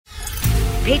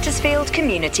Petersfield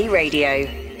Community Radio.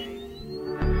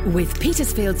 With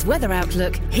Petersfield's weather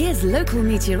outlook, here's local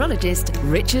meteorologist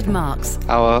Richard Marks.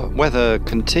 Our weather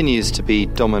continues to be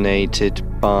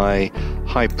dominated by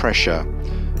high pressure,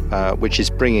 which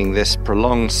is bringing this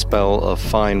prolonged spell of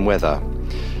fine weather.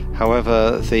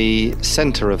 However, the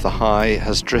centre of the high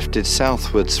has drifted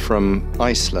southwards from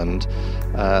Iceland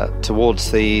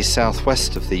towards the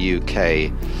southwest of the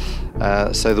UK.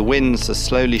 So the winds are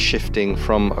slowly shifting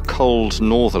from a cold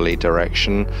northerly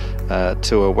direction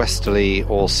to a westerly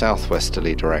or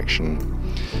southwesterly direction.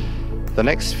 The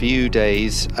next few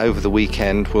days over the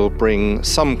weekend will bring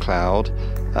some cloud,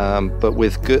 but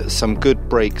with some good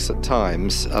breaks at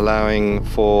times, allowing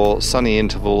for sunny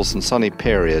intervals and sunny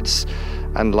periods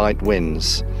and light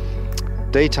winds.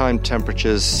 Daytime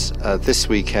temperatures this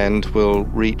weekend will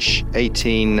reach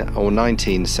 18 or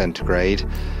 19 centigrade,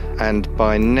 and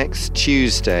by next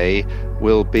Tuesday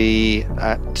will be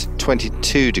at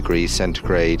 22 degrees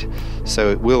centigrade, so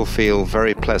it will feel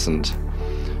very pleasant.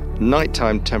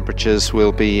 Nighttime temperatures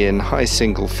will be in high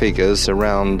single figures,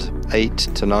 around 8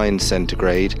 to 9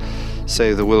 centigrade,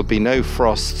 so there will be no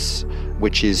frosts,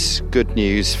 which is good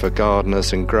news for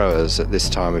gardeners and growers at this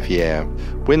time of year.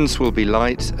 Winds will be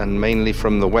light and mainly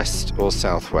from the west or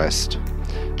southwest.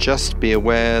 Just be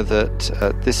aware that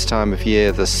at this time of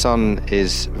year the sun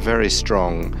is very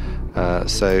strong,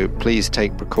 so please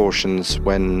take precautions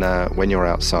when you're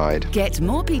outside. Get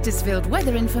more Petersfield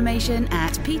weather information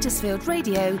at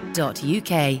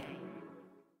petersfieldradio.uk.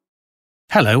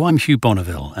 Hello, I'm Hugh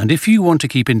Bonneville, and if you want to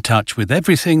keep in touch with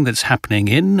everything that's happening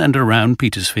in and around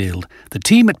Petersfield, the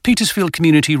team at Petersfield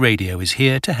Community Radio is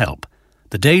here to help.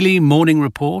 The daily morning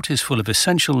report is full of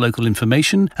essential local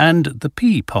information, and the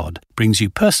P-Pod brings you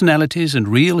personalities and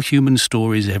real human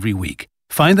stories every week.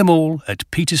 Find them all at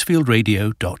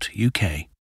petersfieldradio.uk.